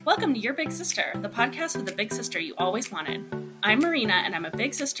Welcome to Your Big Sister, the podcast with the big sister you always wanted. I'm Marina, and I'm a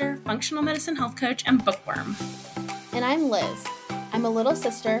big sister, functional medicine health coach, and bookworm. And I'm Liz. I'm a little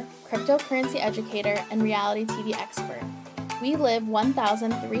sister, cryptocurrency educator, and reality TV expert. We live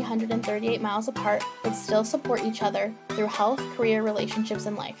 1,338 miles apart, but still support each other through health, career, relationships,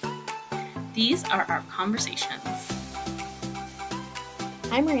 and life. These are our conversations.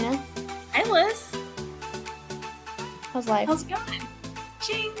 Hi, Marina. Hi, Liz. How's life? How's it going?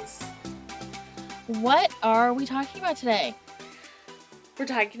 Jinx. What are we talking about today? We're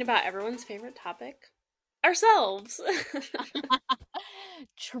talking about everyone's favorite topic, ourselves.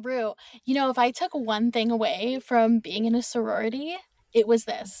 True. You know, if I took one thing away from being in a sorority, it was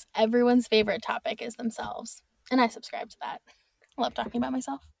this. Everyone's favorite topic is themselves. And I subscribe to that. I love talking about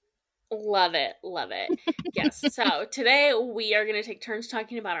myself. Love it. Love it. Yes. So today we are going to take turns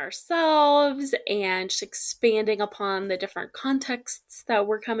talking about ourselves and just expanding upon the different contexts that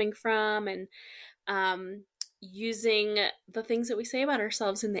we're coming from and using the things that we say about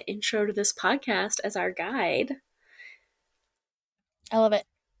ourselves in the intro to this podcast as our guide. I love it.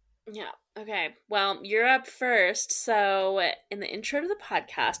 Yeah. Okay. Well, you're up first. So in the intro to the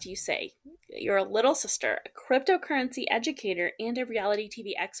podcast, you say you're a little sister, a cryptocurrency educator, and a reality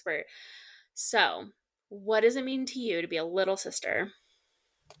TV expert. So what does it mean to you to be a little sister?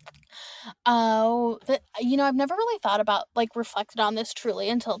 I've never really thought about, reflected on this truly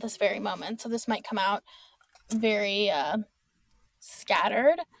until this very moment. So this might come out very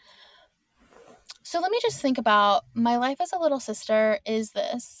scattered. So let me just think about my life as a little sister is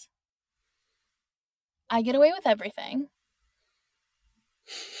this. I get away with everything.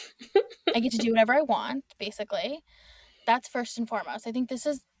 I get to do whatever I want, basically. That's first and foremost. I think this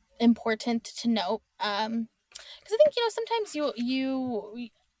is important to note. Because I think, sometimes you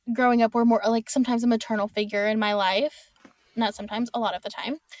growing up were more like sometimes a maternal figure in my life. Not sometimes, a lot of the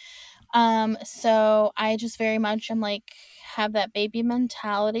time. So I just very much am have that baby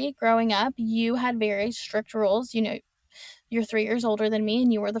mentality growing up. You had very strict rules, you're 3 years older than me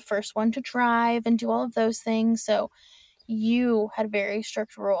and you were the first one to drive and do all of those things. So you had very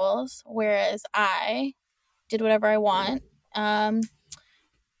strict rules, whereas I did whatever I want.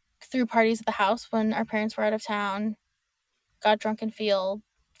 Threw parties at the house when our parents were out of town, got drunk in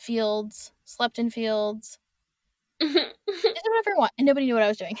fields, slept in fields, did whatever I want, and nobody knew what I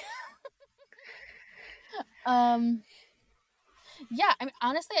was doing. Yeah, I mean,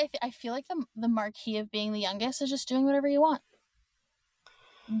 honestly, I feel like the marquee of being the youngest is just doing whatever you want.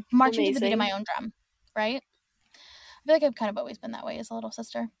 Marching to the beat of my own drum, right? I feel like I've kind of always been that way as a little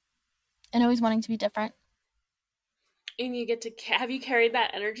sister. And always wanting to be different. And you get to, have you carried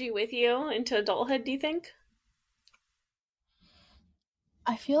that energy with you into adulthood, do you think?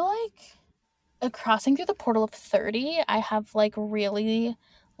 I feel like crossing through the portal of 30, I have really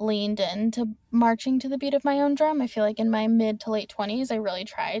leaned into marching to the beat of my own drum. I feel like in my mid to late 20s, I really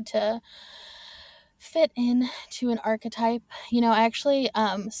tried to fit in to an archetype. I actually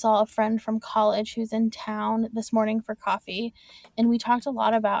saw a friend from college who's in town this morning for coffee, and we talked a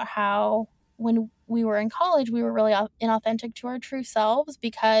lot about how when we were in college, we were really inauthentic to our true selves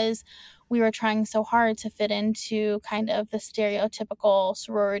because we were trying so hard to fit into kind of the stereotypical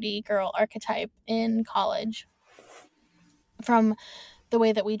sorority girl archetype in college. From the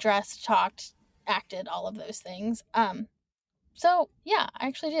way that we dressed, talked, acted, all of those things. So yeah, I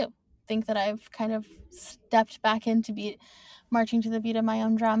actually do think that I've kind of stepped back into marching to the beat of my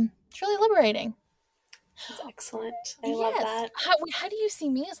own drum. It's really liberating. That's excellent. I love that. How do you see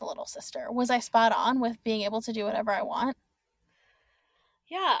me as a little sister? Was I spot on with being able to do whatever I want?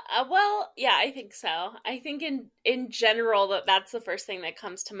 Yeah, I think so. I think in general that's the first thing that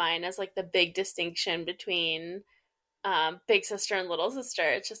comes to mind as the big distinction between big sister and little sister.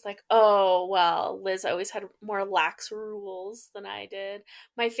 It's just oh, well, Liz always had more lax rules than I did.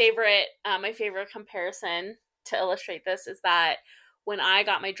 My favorite comparison to illustrate this is that when I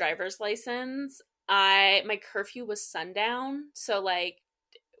got my driver's license, my curfew was sundown. So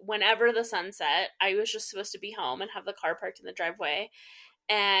whenever the sun set, I was just supposed to be home and have the car parked in the driveway.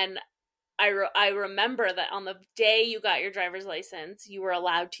 And I remember that on the day you got your driver's license, you were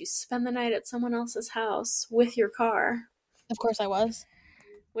allowed to spend the night at someone else's house with your car. Of course I was.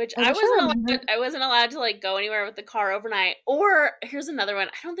 Which I wasn't allowed to go anywhere with the car overnight. Or here's another one.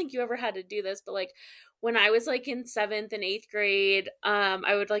 I don't think you ever had to do this, but when I was in 7th and 8th grade,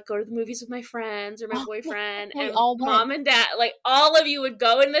 I would go to the movies with my friends or my boyfriend, and mom and dad, all of you would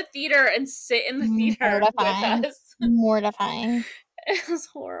go in the theater and sit in the theater with us. Mortifying. It was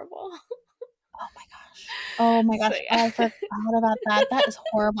horrible. Oh my gosh. So, yeah. I forgot about that. That is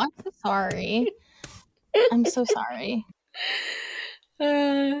horrible. I'm so sorry.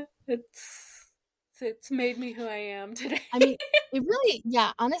 It's made me who I am today. I mean, it really,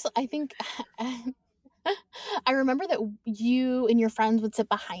 yeah, honestly, I think I remember that you and your friends would sit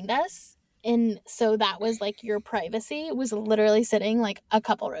behind us. And so that was like your privacy was literally sitting like a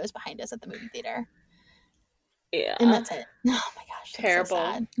couple rows behind us at the movie theater. And Yeah. that's it. Oh my gosh, that's so Terrible.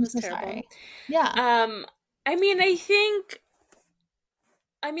 sad. It I'm was so terrible. sorry. Yeah.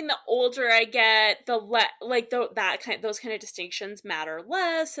 I mean, the older I get, those kind of distinctions matter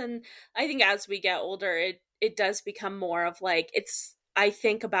less, and I think as we get older, it does become more of like it's.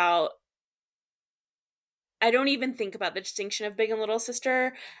 I don't even think about the distinction of big and little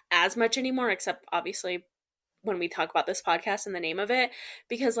sister as much anymore, except obviously when we talk about this podcast and the name of it,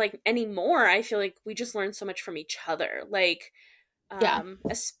 because like anymore, I feel like we just learn so much from each other. Like Yeah.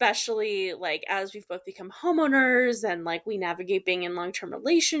 especially like as we've both become homeowners and like we navigate being in long-term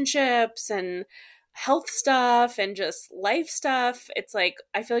relationships and health stuff and just life stuff, it's like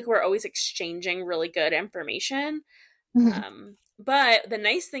I feel like we're always exchanging really good information. Mhm. But the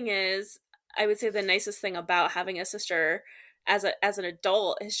nice thing is, I would say the nicest thing about having a sister as an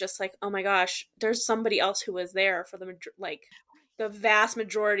adult is just like, oh my gosh, there's somebody else who was there for the vast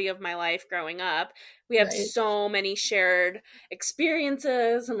majority of my life growing up. We have Right. so many shared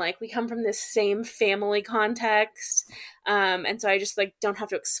experiences, and like we come from this same family context. And so I just like don't have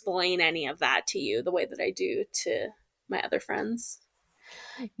to explain any of that to you the way that I do to my other friends.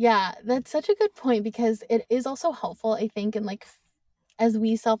 Yeah, that's such a good point because it is also helpful, I think, in like as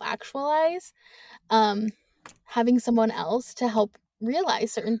we self-actualize, um, having someone else to help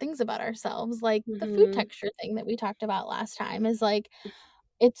realize certain things about ourselves. Like the food Mm-hmm. texture thing that we talked about last time is like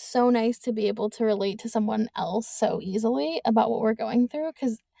it's so nice to be able to relate to someone else so easily about what we're going through.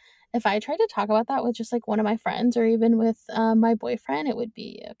 Because if I tried to talk about that with just like one of my friends or even with my boyfriend, it would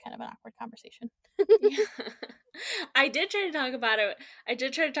be a kind of an awkward conversation. Yeah. I did try to talk about it. I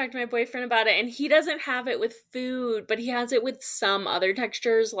did try to talk to my boyfriend about it, and he doesn't have it with food, but he has it with some other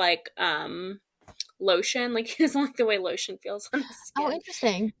textures like lotion. Like he doesn't like the way lotion feels on his Oh, skin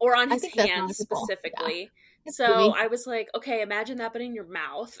interesting. or on I his think that's hands logical. Yeah, specifically. it's So maybe. I was like, okay, imagine that, but in your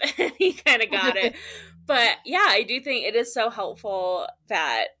mouth. And he kind of got it. But yeah, I do think it is so helpful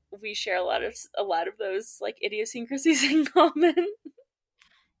that we share a lot of those like idiosyncrasies in common.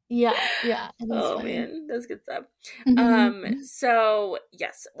 Yeah, yeah, it is Oh funny. man, that's good stuff. Mhm. So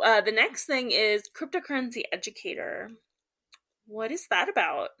yes, the next thing is cryptocurrency educator. What is that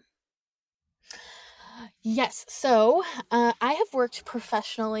about? Yes. So I have worked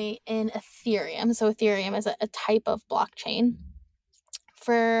professionally in Ethereum. So Ethereum is a type of blockchain.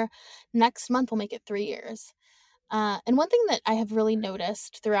 For next month, we'll make it 3 years. And one thing that I have really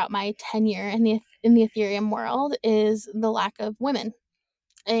noticed throughout my tenure in the Ethereum world is the lack of women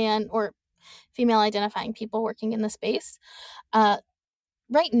and or female identifying people working in the space. Uh,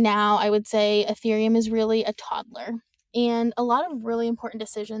 right now, I would say Ethereum is really a toddler, and a lot of really important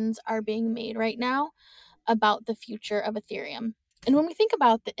decisions are being made right now about the future of Ethereum. And when we think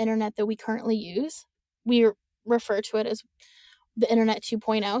about the internet that we currently use, we refer to it as the Internet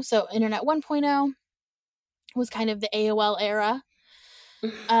 2.0. So, Internet 1.0 was kind of the AOL era.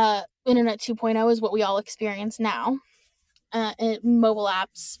 Internet 2.0 is what we all experience now. And mobile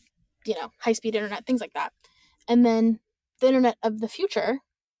apps, high speed internet, things like that. And then the internet of the future,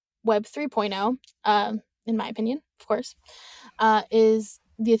 Web 3.0, in my opinion, of course, is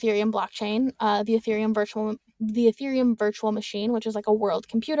the Ethereum blockchain, the Ethereum virtual machine, which is like a world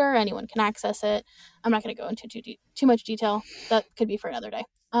computer. Anyone can access it. I'm not going to go into too much detail. That could be for another day.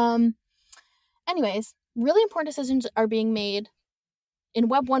 Anyways, really important decisions are being made in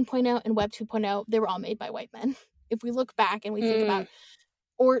Web 1.0 and Web 2.0. They were all made by white men. If we look back and we think Mm. about,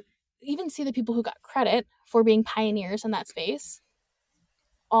 or even see the people who got credit for being pioneers in that space,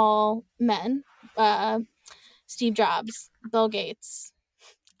 all men. Steve Jobs, Bill Gates,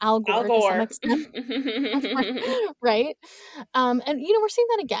 Al Al Gore to some Gore. extent, right? And we're seeing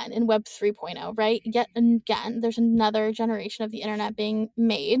that again in Web 3.0, right? Yet again, there's another generation of the internet being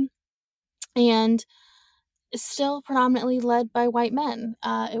made, and still predominantly led by white men.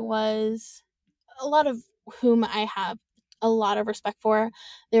 It was a lot of whom I have a lot of respect for.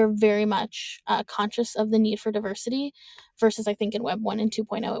 They're very much conscious of the need for diversity, versus I think in Web 1 and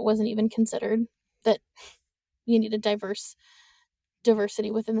 2.0, it wasn't even considered that you needed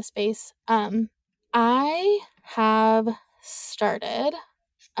diversity within the space. I have started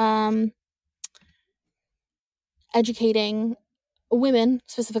um, educating women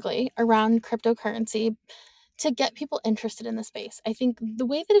specifically around cryptocurrency to get people interested in the space. I think the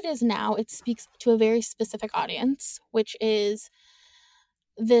way that it is now, it speaks to a very specific audience, which is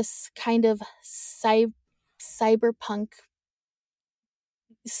this kind of cyberpunk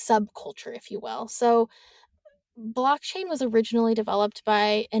subculture, if you will. So blockchain was originally developed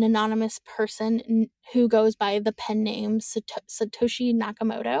by an anonymous person who goes by the pen name Satoshi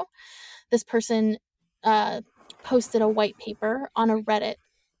Nakamoto. This person posted a white paper on a Reddit,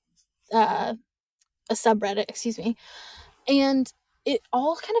 a subreddit, excuse me, and it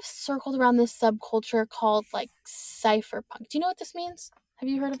all kind of circled around this subculture called like cypherpunk. Do you know what this means? Have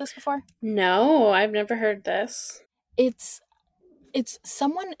you heard of this before? No, I've never heard this. It's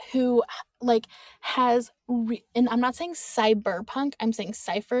someone who like has and I'm not saying cyberpunk, I'm saying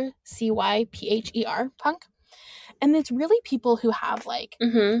cypher, cypher punk, and it's really people who have like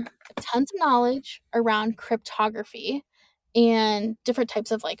tons of knowledge around cryptography and different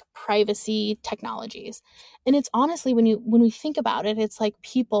types of like privacy technologies. And it's honestly, when we think about it, it's like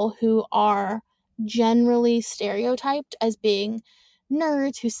people who are generally stereotyped as being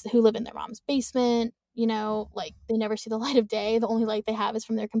nerds who live in their mom's basement, you know, like they never see the light of day, the only light they have is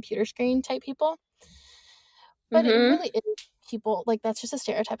from their computer screen type people. But it really is people, like, that's just a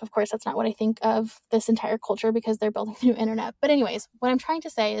stereotype. Of course, that's not what I think of this entire culture because they're building the new internet. But anyways, what I'm trying to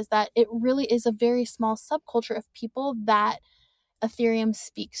say is that it really is a very small subculture of people that Ethereum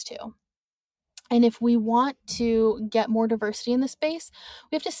speaks to. And if we want to get more diversity in the space,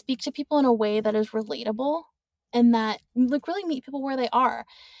 we have to speak to people in a way that is relatable and that like really meet people where they are.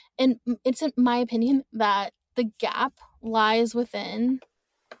 And it's in my opinion that the gap lies within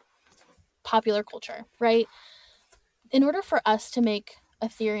popular culture, right? In order for us to make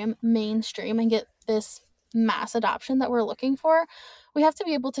Ethereum mainstream and get this mass adoption that we're looking for, we have to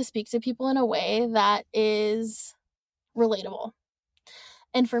be able to speak to people in a way that is relatable.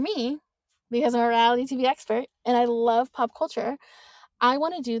 And for me, because I'm a reality TV expert and I love pop culture, I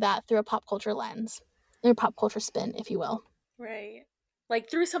want to do that through a pop culture lens, or pop culture spin, if you will. Right.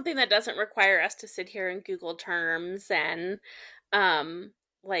 Like through something that doesn't require us to sit here and Google terms and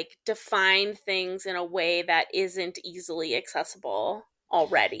like define things in a way that isn't easily accessible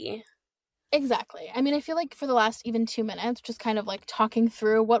already. Exactly. I mean, I feel like for the last even 2 minutes, just kind of like talking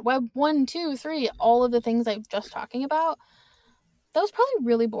through what Web 1, 2, 3, all of the things I'm just talking about, that was probably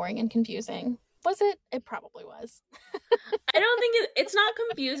really boring and confusing. Was it? It probably was. I don't think it's not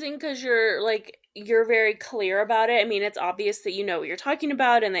confusing because you're very clear about it. I mean, it's obvious that you know what you're talking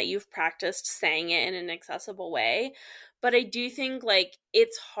about and that you've practiced saying it in an accessible way. But I do think like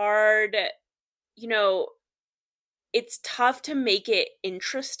it's hard, you know, it's tough to make it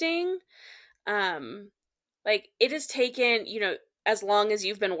interesting. Like it has taken, you know, as long as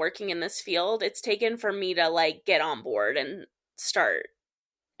you've been working in this field, it's taken for me to like get on board and start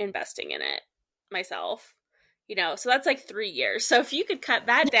investing in it myself. You know, so that's like 3 years. So if you could cut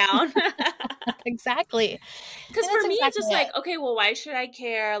that down. Exactly. Because for me, it's just like, okay, well, why should I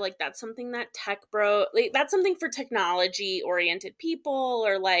care? Like, that's something that that's something for technology oriented people,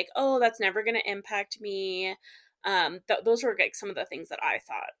 or like, oh, that's never going to impact me. Those were like some of the things that I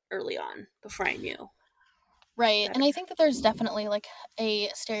thought early on before I knew. Right. And I think that there's definitely like a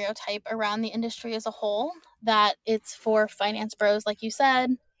stereotype around the industry as a whole that it's for finance bros, like you said,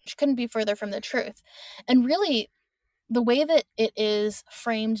 which couldn't be further from the truth. And really, the way that it is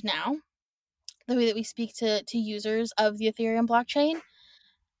framed now, the way that we speak to users of the Ethereum blockchain,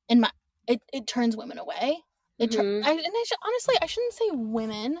 it turns women away. Honestly, I shouldn't say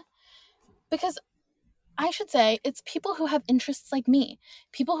women, because I should say it's people who have interests like me,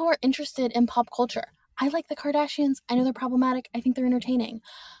 people who are interested in pop culture. I like the Kardashians. I know they're problematic. I think they're entertaining.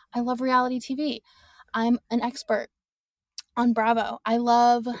 I love reality TV. I'm an expert on Bravo. I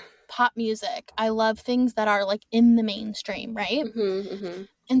love pop music. I love things that are like in the mainstream, right?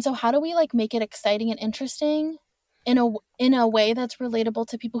 And so how do we like make it exciting and interesting in a way that's relatable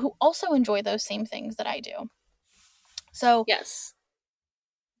to people who also enjoy those same things that I do? So yes.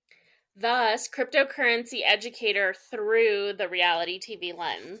 Thus, cryptocurrency educator through the reality TV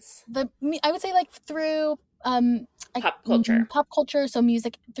lens. I would say like through pop culture. So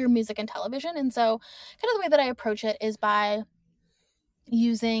music, through music and television. And so kind of the way that I approach it is by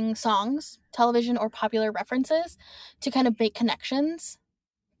using songs, television, or popular references to kind of make connections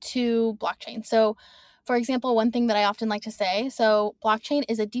to blockchain. So for example, one thing that I often like to say, so blockchain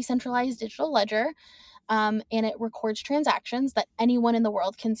is a decentralized digital ledger, and it records transactions that anyone in the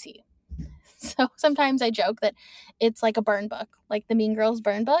world can see. So sometimes I joke that it's like a burn book, like the Mean Girls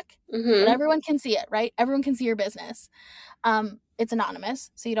burn book, but everyone can see it, right? Everyone can see your business. It's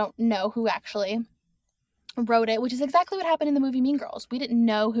anonymous, so you don't know who actually wrote it, which is exactly what happened in the movie Mean Girls. We didn't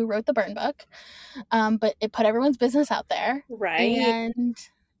know who wrote the burn book, but it put everyone's business out there. Right. And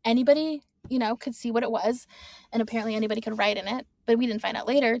anybody, you know, could see what it was, and apparently anybody could write in it, but we didn't find out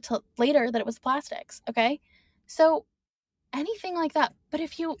later that it was plastics, okay? So anything like that. But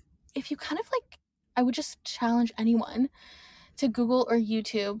if you kind of like, I would just challenge anyone to Google or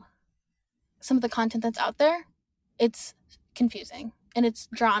YouTube some of the content that's out there. It's confusing and it's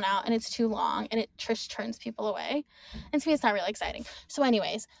drawn out and it's too long and it just turns people away. And to me, it's not really exciting. So,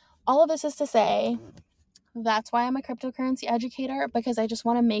 anyways, all of this is to say that's why I'm a cryptocurrency educator, because I just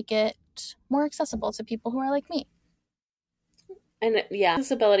want to make it more accessible to people who are like me. And yeah, the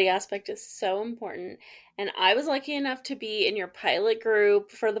accessibility aspect is so important. And I was lucky enough to be in your pilot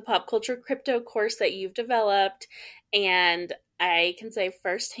group for the pop culture crypto course that you've developed. And I can say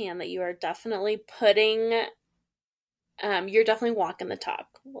firsthand that you are definitely you're definitely walking the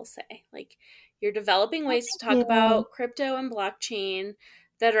talk, we'll say. Like, you're developing ways to talk about crypto and blockchain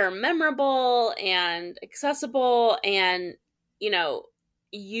that are memorable and accessible and,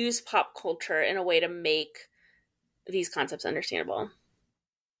 use pop culture in a way to make these concepts understandable.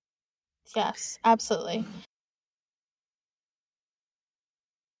 Yes, absolutely.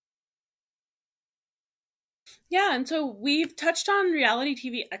 Yeah, and so we've touched on reality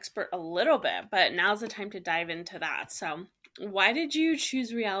TV expert a little bit, but now's the time to dive into that. So, why did you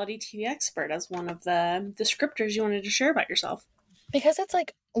choose reality TV expert as one of the descriptors you wanted to share about yourself? Because it's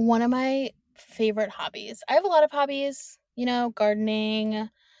like one of my favorite hobbies. I have a lot of hobbies, gardening,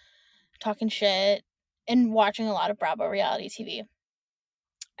 talking shit, and watching a lot of Bravo reality TV.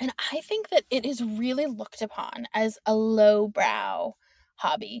 And I think that it is really looked upon as a lowbrow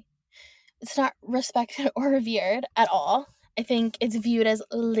hobby. It's not respected or revered at all. I think it's viewed as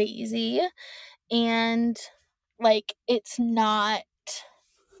lazy and like it's not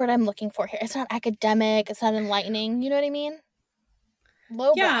what I'm looking for here. It's not academic, it's not enlightening, you know what I mean? Yeah,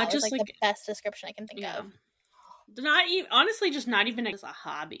 Lowbrow is just like the like, best description I can think yeah. of. Not even, honestly, just not even as a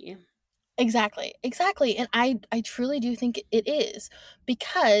hobby. Exactly. Exactly. And I truly do think it is,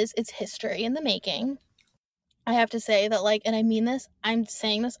 because it's history in the making. I have to say that, like, and I mean this, I'm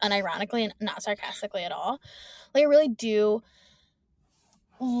saying this unironically and not sarcastically at all. Like, I really do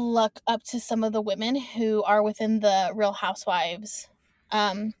look up to some of the women who are within the Real Housewives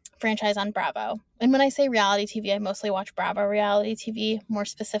franchise on Bravo. And when I say reality TV, I mostly watch Bravo reality TV, more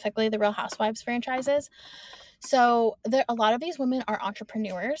specifically the Real Housewives franchises. So a lot of these women are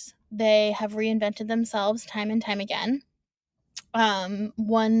entrepreneurs. They have reinvented themselves time and time again.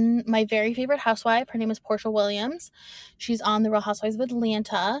 My very favorite housewife, her name is Portia Williams. She's on the Real Housewives of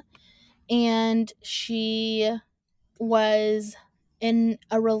Atlanta, and she was in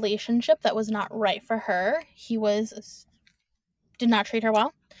a relationship that was not right for her. Did not treat her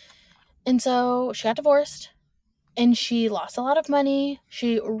well. And so she got divorced and she lost a lot of money.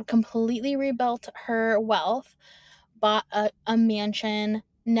 She completely rebuilt her wealth, bought a mansion.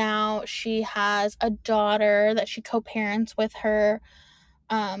 Now she has a daughter that she co-parents with her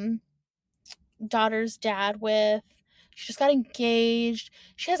daughter's dad with. She just got engaged.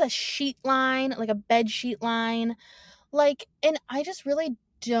 She has a sheet line, like a bed sheet line. Like, and I just really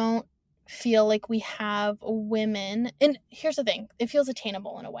don't feel like we have women. And here's the thing, it feels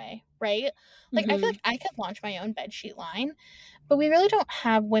attainable in a way, right? Like, I feel Mm-hmm. like I could launch my own bed sheet line, but we really don't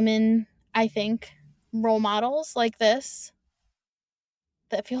have women, I think, role models like this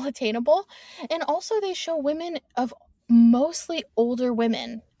that feel attainable. And also, they show women of mostly older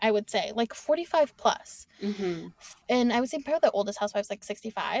women, I would say, like 45 plus. Mm-hmm. And I would say probably the oldest housewife's like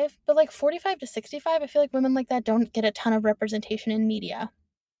 65, but like 45 to 65, I feel like women like that don't get a ton of representation in media.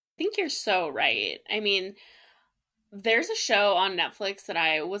 I think you're so right. I mean, there's a show on Netflix that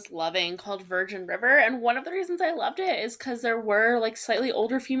I was loving called Virgin River, and one of the reasons I loved it is because there were like slightly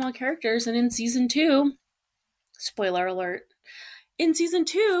older female characters, and in season 2, spoiler alert, in season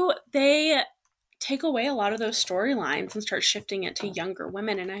 2, they take away a lot of those storylines and start shifting it to younger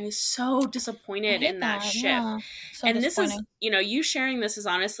women, and I was so I disappointed hate in that that. shift. Yeah. So And this is, disappointing. you sharing this is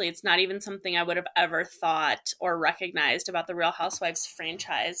honestly, it's not even something I would have ever thought or recognized about the Real Housewives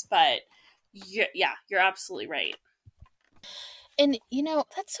franchise, but yeah, you're absolutely right. And,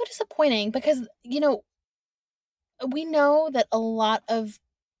 that's so disappointing because, we know that a lot of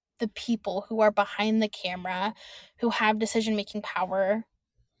the people who are behind the camera who have decision making power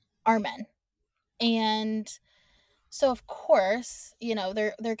are men. And so of course,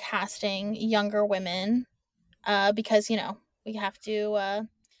 they're casting younger women because, we have to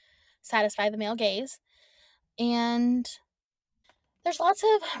satisfy the male gaze. And there's lots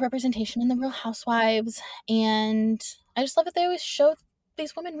of representation in the Real Housewives, and I just love that they always show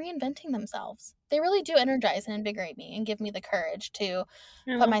these women reinventing themselves. They really do energize and invigorate me and give me the courage to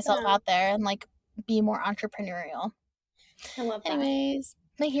I put love myself that. out there and like be more entrepreneurial. I love that. Anyways,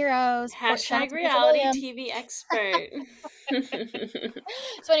 My heroes. Shout out Hashtag to Portia reality Williams. TV expert.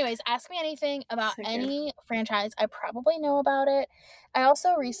 So anyways, ask me anything about Okay. any franchise. I probably know about it. I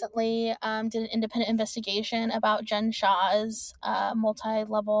also recently did an independent investigation about Jen Shah's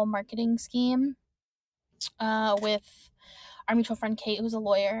multi-level marketing scheme with our mutual friend Kate, who's a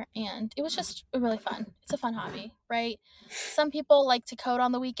lawyer, and it was just really fun. It's a fun hobby, right? Some people like to code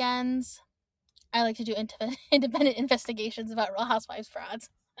on the weekends. I like to do independent investigations about Real Housewives frauds.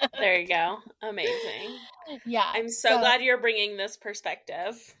 There you go. Amazing. Yeah. I'm so glad you're bringing this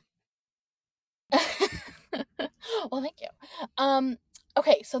perspective. Well, thank you.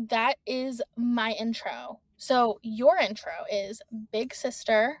 Okay, so that is my intro. So your intro is Big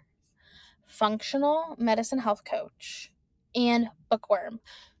Sister, functional medicine health coach, and bookworm.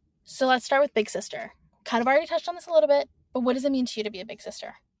 So let's start with Big Sister. Kind of already touched on this a little bit, but what does it mean to you to be a big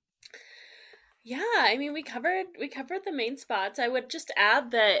sister? Yeah, I mean we covered the main spots. I would just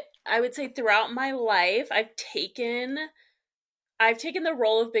add that I would say throughout my life I've taken the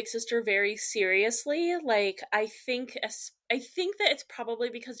role of big sister very seriously. Like I think that it's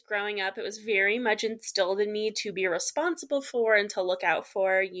probably because growing up it was very much instilled in me to be responsible for and to look out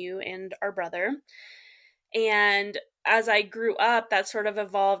for you and our brother. And as I grew up, that sort of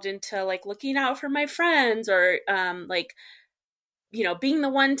evolved into like looking out for my friends or like being the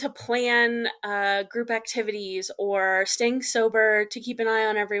one to plan group activities or staying sober to keep an eye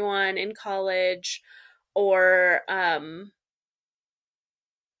on everyone in college or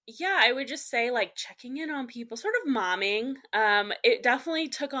yeah, I would just say like checking in on people, sort of momming. It definitely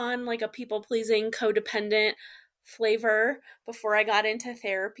took on like a people pleasing, codependent flavor before I got into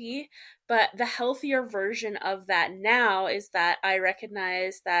therapy. But the healthier version of that now is that I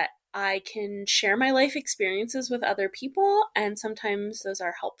recognize that I can share my life experiences with other people, and sometimes those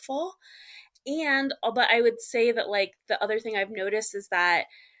are helpful. But I would say that like the other thing I've noticed is that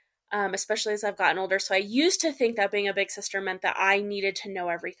especially as I've gotten older. So I used to think that being a big sister meant that I needed to know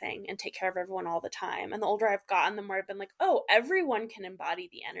everything and take care of everyone all the time. And the older I've gotten, the more I've been like, oh, everyone can embody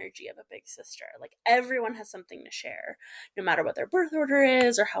the energy of a big sister. Like everyone has something to share, no matter what their birth order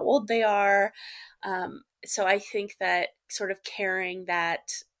is or how old they are. So I think that sort of carrying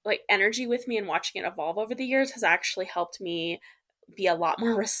that like energy with me and watching it evolve over the years has actually helped me be a lot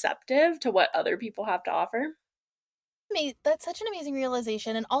more receptive to what other people have to offer. That's such an amazing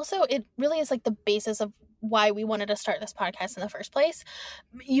realization, and also it really is like the basis of why we wanted to start this podcast in the first place.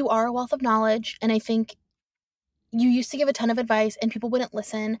 You are a wealth of knowledge, and I think you used to give a ton of advice and people wouldn't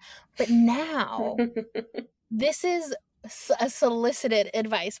listen, but now this is a solicited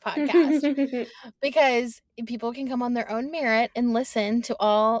advice podcast because people can come on their own merit and listen to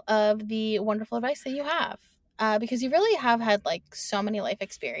all of the wonderful advice that you have, because you really have had like so many life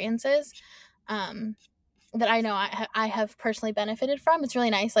experiences that I know I have personally benefited from. It's really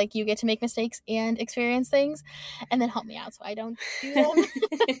nice. Like you get to make mistakes and experience things and then help me out so I don't do them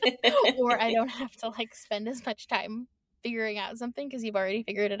or I don't have to like spend as much time figuring out something because you've already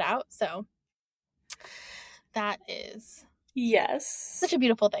figured it out. So that is such a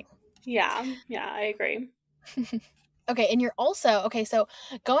beautiful thing. Yeah, I agree. Okay, and you're also, so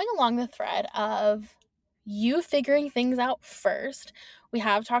going along the thread of you figuring things out first, we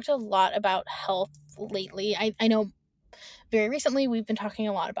have talked a lot about health lately. I know very recently we've been talking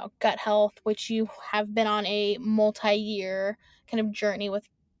a lot about gut health, which you have been on a multi-year kind of journey with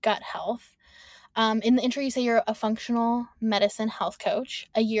gut health. In the intro, you say you're a functional medicine health coach.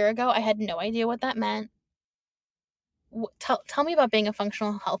 A year ago, I had no idea what that meant. Tell me about being a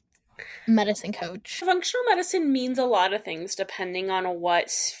functional health medicine coach. Functional medicine means a lot of things depending on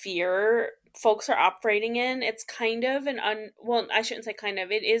what sphere folks are operating in. It's kind of I shouldn't say kind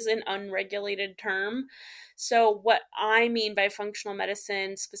of, it is an unregulated term. So what I mean by functional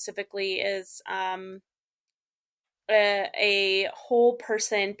medicine specifically is a whole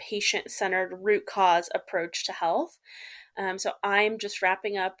person, patient-centered, root cause approach to health. So I'm just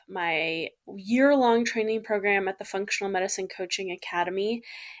wrapping up my year-long training program at the Functional Medicine Coaching Academy.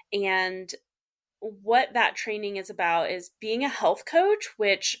 And what that training is about is being a health coach,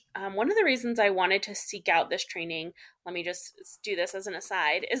 which one of the reasons I wanted to seek out this training, let me just do this as an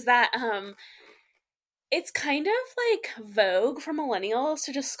aside, is that it's kind of like vogue for millennials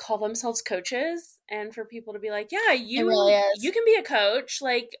to just call themselves coaches and for people to be like, yeah, you can be a coach.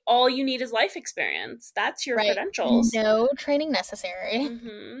 Like all you need is life experience. That's your credentials. No training necessary.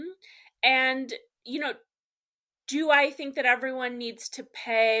 Mm-hmm. And, do I think that everyone needs to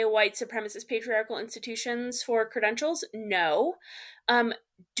pay white supremacist patriarchal institutions for credentials? No.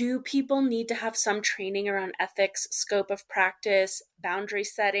 Do people need to have some training around ethics, scope of practice, boundary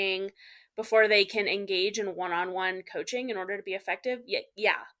setting, before they can engage in one-on-one coaching in order to be effective.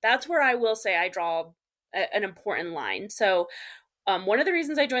 Yeah, that's where I will say I draw an important line. So one of the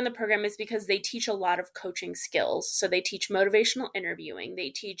reasons I joined the program is because they teach a lot of coaching skills. So they teach motivational interviewing. They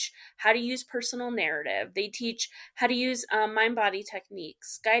teach how to use personal narrative. They teach how to use mind-body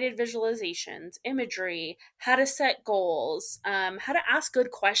techniques, guided visualizations, imagery, how to set goals, how to ask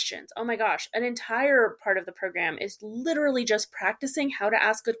good questions. Oh my gosh, an entire part of the program is literally just practicing how to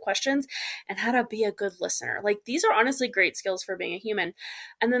ask good questions and how to be a good listener. Like, these are honestly great skills for being a human.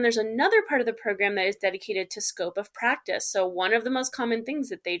 And then there's another part of the program that is dedicated to scope of practice. So one of the most common things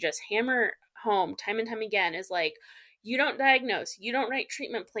that they just hammer home time and time again is like, you don't diagnose, you don't write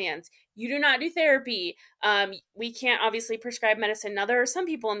treatment plans, you do not do therapy. We can't obviously prescribe medicine. Now, there are some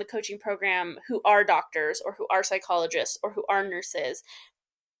people in the coaching program who are doctors or who are psychologists or who are nurses.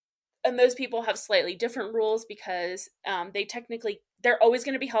 And those people have slightly different rules because they're always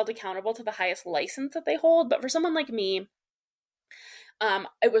going to be held accountable to the highest license that they hold. But for someone like me,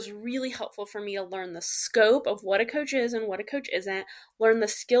 it was really helpful for me to learn the scope of what a coach is and what a coach isn't, learn the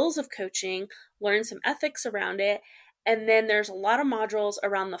skills of coaching, learn some ethics around it. And then there's a lot of modules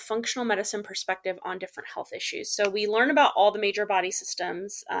around the functional medicine perspective on different health issues. So we learn about all the major body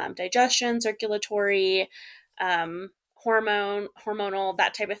systems, digestion, circulatory, hormonal,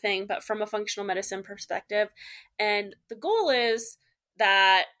 that type of thing, but from a functional medicine perspective. And the goal is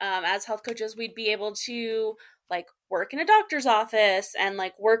that as health coaches, we'd be able to like work in a doctor's office and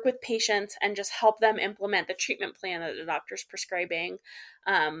like work with patients and just help them implement the treatment plan that the doctor's prescribing.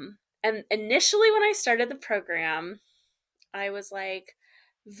 And initially when I started the program, I was like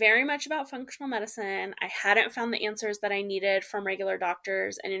very much about functional medicine. I hadn't found the answers that I needed from regular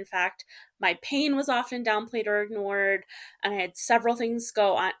doctors. And in fact, my pain was often downplayed or ignored. And I had several things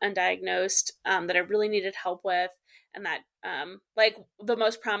go undiagnosed that I really needed help with. And that, like the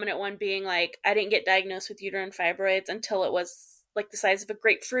most prominent one being like, I didn't get diagnosed with uterine fibroids until it was like the size of a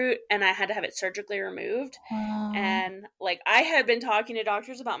grapefruit and I had to have it surgically removed. Wow. And like, I had been talking to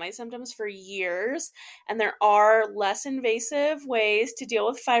doctors about my symptoms for years, and there are less invasive ways to deal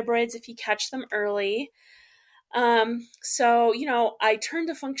with fibroids if you catch them early. So, I turned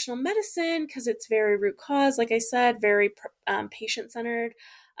to functional medicine because it's very root cause, like I said, very patient-centered.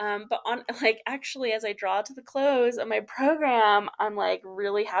 But actually, as I draw to the close of my program, I'm like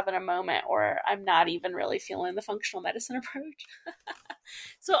really having a moment where I'm not even really feeling the functional medicine approach.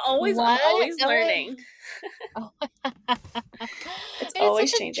 So I'm always learning. Oh. It's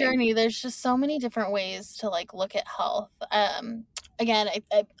always such changing. A journey. There's just so many different ways to like look at health. Again,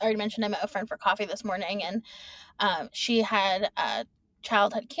 I already mentioned I met a friend for coffee this morning, and she had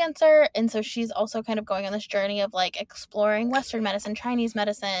childhood cancer, and so she's also kind of going on this journey of like exploring Western medicine, Chinese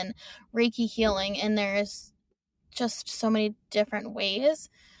medicine, Reiki healing, and there's just so many different ways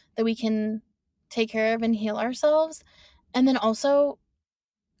that we can take care of and heal ourselves. And then also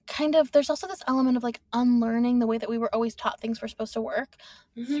there's also this element of like unlearning the way that we were always taught things were supposed to work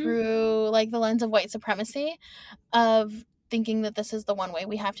through like the lens of white supremacy, of thinking that this is the one way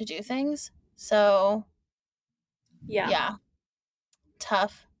we have to do things. So yeah.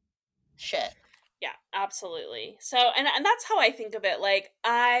 Tough shit. Yeah, absolutely. So, and that's how I think of it. Like,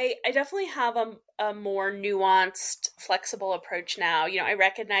 I definitely have a more nuanced, flexible approach now. I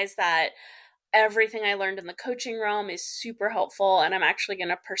recognize that everything I learned in the coaching realm is super helpful, and I'm actually going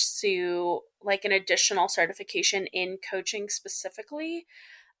to pursue like an additional certification in coaching specifically.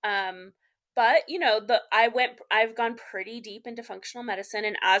 But I've gone pretty deep into functional medicine,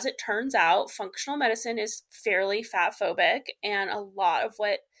 and as it turns out, functional medicine is fairly fat phobic, and a lot of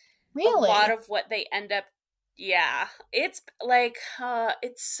what they end up, it's like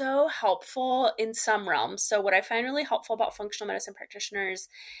it's so helpful in some realms. So what I find really helpful about functional medicine practitioners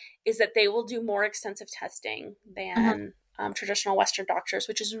is that they will do more extensive testing than traditional Western doctors,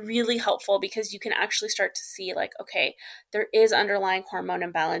 which is really helpful because you can actually start to see like, okay, there is underlying hormone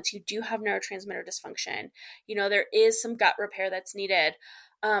imbalance. You do have neurotransmitter dysfunction. There is some gut repair that's needed.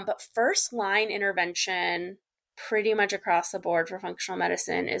 But first line intervention pretty much across the board for functional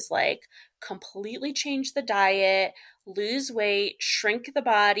medicine is like completely change the diet, lose weight, shrink the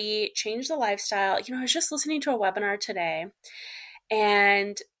body, change the lifestyle. I was just listening to a webinar today,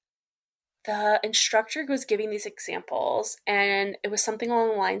 and the instructor was giving these examples, and it was something along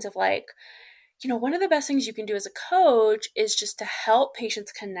the lines of like, one of the best things you can do as a coach is just to help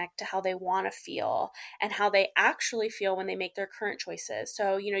patients connect to how they want to feel and how they actually feel when they make their current choices.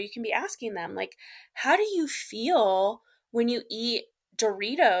 So, you can be asking them like, how do you feel when you eat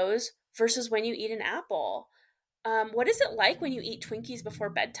Doritos versus when you eat an apple? What is it like when you eat Twinkies before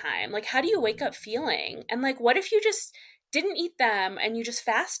bedtime? Like, how do you wake up feeling? And like, what if you just didn't eat them and you just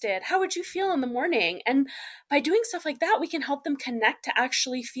fasted, how would you feel in the morning? And by doing stuff like that, we can help them connect to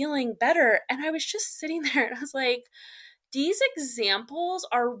actually feeling better. And I was just sitting there and I was like, these examples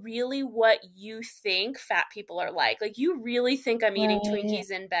are really what you think fat people are like. Like, you really think I'm eating Right.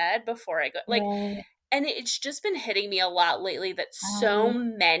 Twinkies in bed before I go, like, Right. and it's just been hitting me a lot lately that so Right.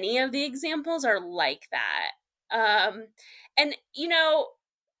 many of the examples are like that. And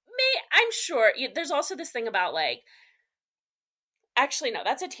I'm sure there's also this thing about like, actually, no,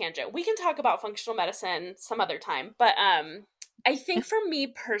 that's a tangent. We can talk about functional medicine some other time, but I think for me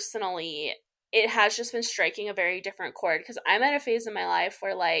personally, it has just been striking a very different chord because I'm at a phase in my life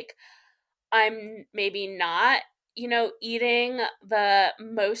where like I'm maybe not, eating the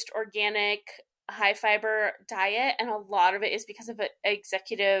most organic, high fiber diet. And a lot of it is because of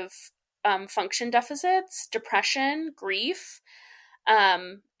executive function deficits, depression, grief,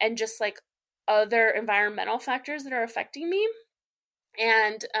 and just like other environmental factors that are affecting me.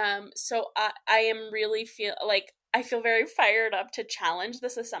 And so I am really I feel very fired up to challenge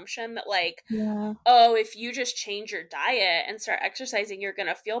this assumption that like, Yeah. oh, if you just change your diet and start exercising, you're going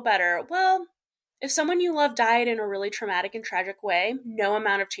to feel better. Well, if someone you love died in a really traumatic and tragic way, no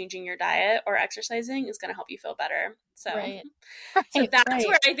amount of changing your diet or exercising is going to help you feel better. So, Right. so Right. that's Right.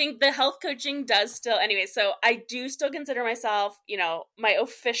 where I think the health coaching does still, anyway. So I do still consider myself, my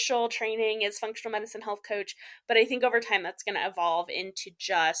official training is functional medicine health coach, but I think over time that's going to evolve into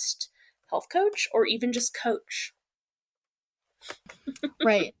just health coach or even just coach.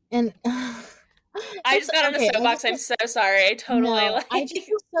 Right. And I it's just got on a okay. I soapbox. just I'm so sorry. I totally no, I just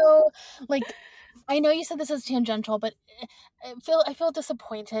feel so like I know you said this is tangential, but I feel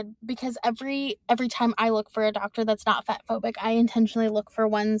disappointed because every time I look for a doctor that's not fat phobic, I intentionally look for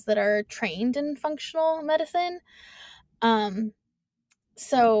ones that are trained in functional medicine. Um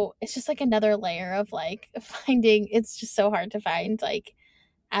so it's just like another layer of like finding it's just so hard to find like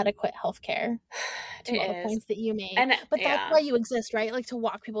adequate healthcare to all the it is. points that you made. And But that's yeah. why you exist, right? Like to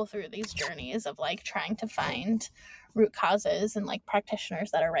walk people through these journeys of like trying to find root causes and like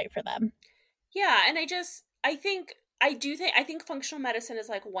practitioners that are right for them. Yeah, and I think functional medicine is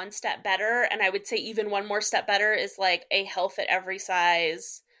like one step better, and I would say even one more step better is like a health at every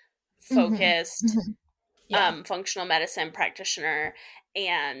size Mhm. focused Mhm. Yeah. functional medicine practitioner.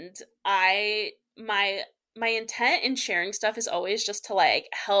 And I my intent in sharing stuff is always just to like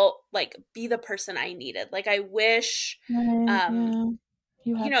help like be the person I needed. Like I wish Right, um yeah.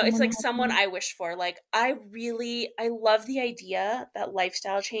 You had it's someone to like help someone you. I wish for. Like I love the idea that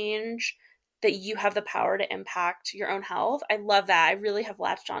lifestyle change, that you have the power to impact your own health. I love that. I really have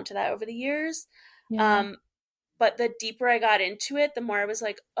latched onto that over the years. Yeah. Um, but the deeper I got into it, the more I was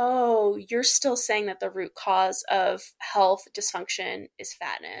like, oh, you're still saying that the root cause of health dysfunction is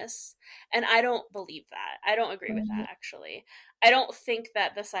fatness. And I don't believe that. I don't agree with that, Right. actually. I don't think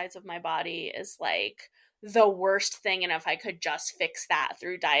that the size of my body is like the worst thing. And if I could just fix that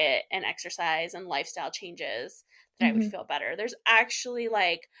through diet and exercise and lifestyle changes, that I would Mhm. feel better. There's actually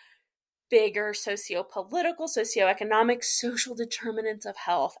like bigger socio-political, socioeconomic, social determinants of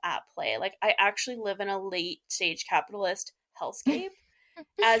health at play. Like I actually live in a late stage capitalist hellscape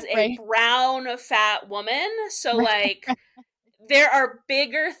as a Right. brown fat woman. So Right. like there are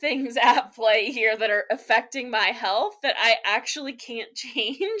bigger things at play here that are affecting my health that I actually can't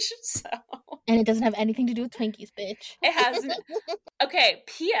change. So And it doesn't have anything to do with Twinkies, bitch. it has okay,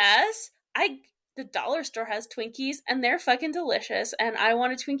 PS, I the dollar store has Twinkies and they're fucking delicious and I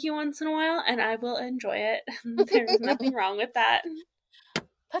want a Twinkie once in a while and I will enjoy it. There's nothing wrong with that.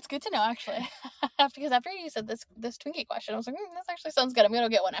 That's good to know, actually. Because after you said this Twinkie question, I was like, this actually sounds good. I'm gonna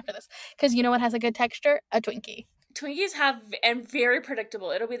get one after this. Because you know what has a good texture? A Twinkie. Twinkies have and very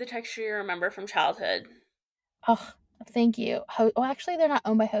predictable. It'll be the texture you remember from childhood. Oh, thank you. Oh, actually, they're not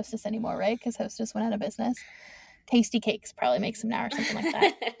owned by Hostess anymore, right? Because Hostess went out of business. Tasty Cakes probably makes them now or something like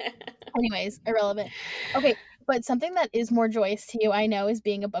that. Anyways, irrelevant. Okay, but something that is more joyous to you, I know, is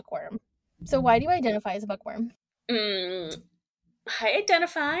being a bookworm. So why do you identify as a bookworm? mm, I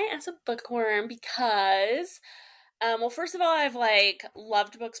identify as a bookworm because well, first of all, I've like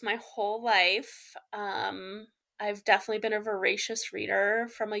loved books my whole life. I've definitely been a voracious reader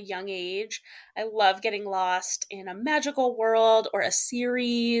from a young age. I love getting lost in a magical world or a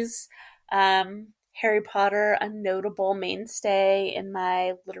series. Harry Potter, a notable mainstay in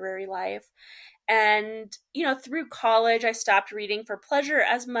my literary life. And, through college, I stopped reading for pleasure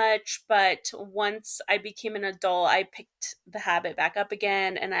as much. But once I became an adult, I picked the habit back up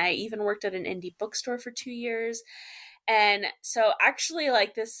again. And I even worked at an indie bookstore for 2 years. And so actually,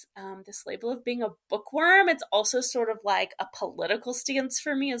 like, this label of being a bookworm, it's also sort of like a political stance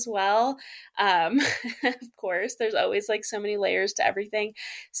for me as well. Of course, there's always like so many layers to everything.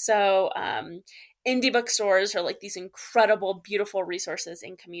 So indie bookstores are like these incredible, beautiful resources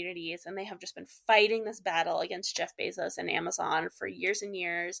in communities, and they have just been fighting this battle against Jeff Bezos and Amazon for years and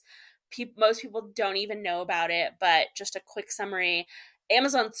years. Most people don't even know about it, but just a quick summary.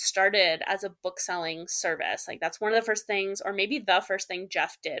 Amazon started as a book selling service. Like, that's one of the first things, or maybe the first thing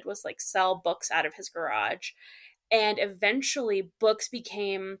Jeff did, was like sell books out of his garage. And eventually books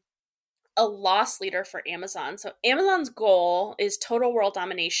became a loss leader for Amazon. So Amazon's goal is total world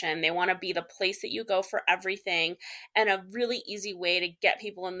domination. They want to be the place that you go for everything. And a really easy way to get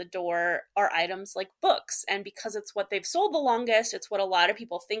people in the door are items like books. And because it's what they've sold the longest, it's what a lot of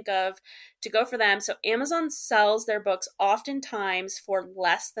people think of to go for them. So Amazon sells their books oftentimes for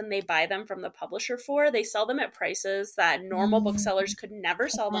less than they buy them from the publisher for. They sell them at prices that normal booksellers could never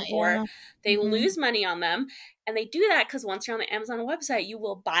sell them for. They lose money on them. And they do that because once you're on the Amazon website, you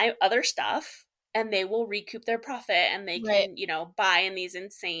will buy other stuff and they will recoup their profit, and they can, buy in these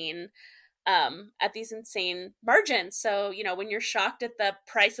insane, at these insane margins. So, when you're shocked at the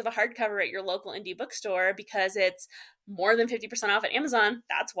price of a hardcover at your local indie bookstore because it's more than 50% off at Amazon,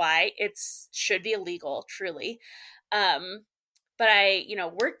 that's why it should be illegal, truly. But I,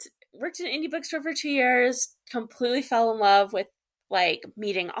 worked in an indie bookstore for 2 years, completely fell in love with like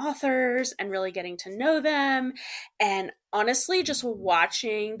meeting authors and really getting to know them, and honestly just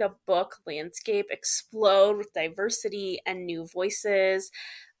watching the book landscape explode with diversity and new voices.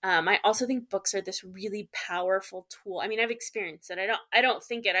 I also think books are this really powerful tool. I mean, I've experienced it. I don't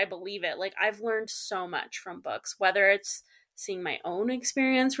think it, I believe it. Like, I've learned so much from books, whether it's seeing my own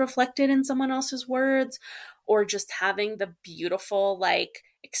experience reflected in someone else's words, or just having the beautiful like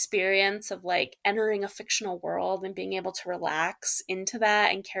experience of like entering a fictional world and being able to relax into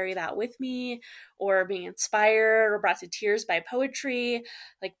that and carry that with me, or being inspired or brought to tears by poetry.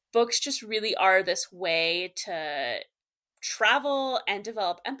 Like, books just really are this way to travel and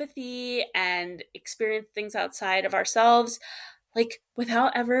develop empathy and experience things outside of ourselves, like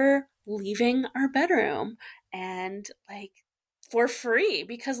without ever leaving our bedroom, and like for free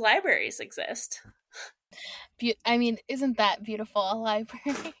because libraries exist. I mean, isn't that beautiful, a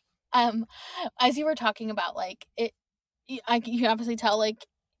library? As you were talking about, like, you can obviously tell, like,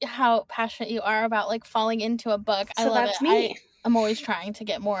 how passionate you are about, like, falling into a book. So I love that's it. me. I'm always trying to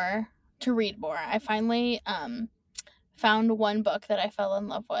read more. I finally found one book that I fell in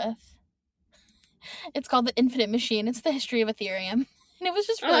love with. It's called The Infinite Machine. It's the history of Ethereum. And it was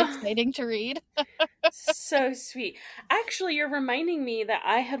just really exciting to read. So sweet. Actually, you're reminding me that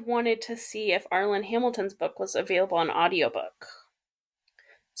I had wanted to see if Arlen Hamilton's book was available on audiobook.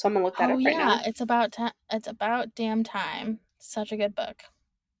 So I'm going to look that up right now. It's about damn time. Such a good book.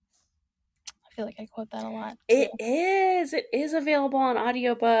 I feel like I quote that a lot, too. It is available on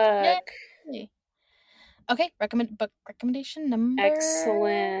audiobook. Yay. Okay, book recommendation number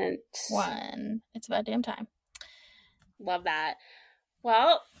excellent 1. It's about damn time. Love that.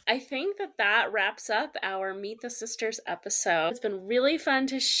 Well, I think that wraps up our Meet the Sisters episode. It's been really fun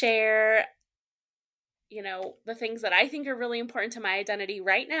to share, the things that I think are really important to my identity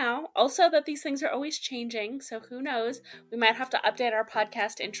right now. Also, that these things are always changing, so who knows? We might have to update our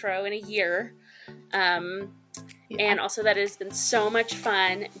podcast intro in a year. And also that it has been so much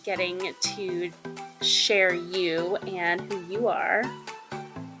fun getting to share you and who you are.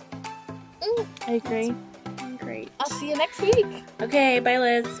 I agree. Great. I'll see you next week. Okay, bye,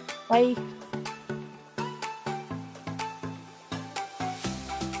 Liz. Bye.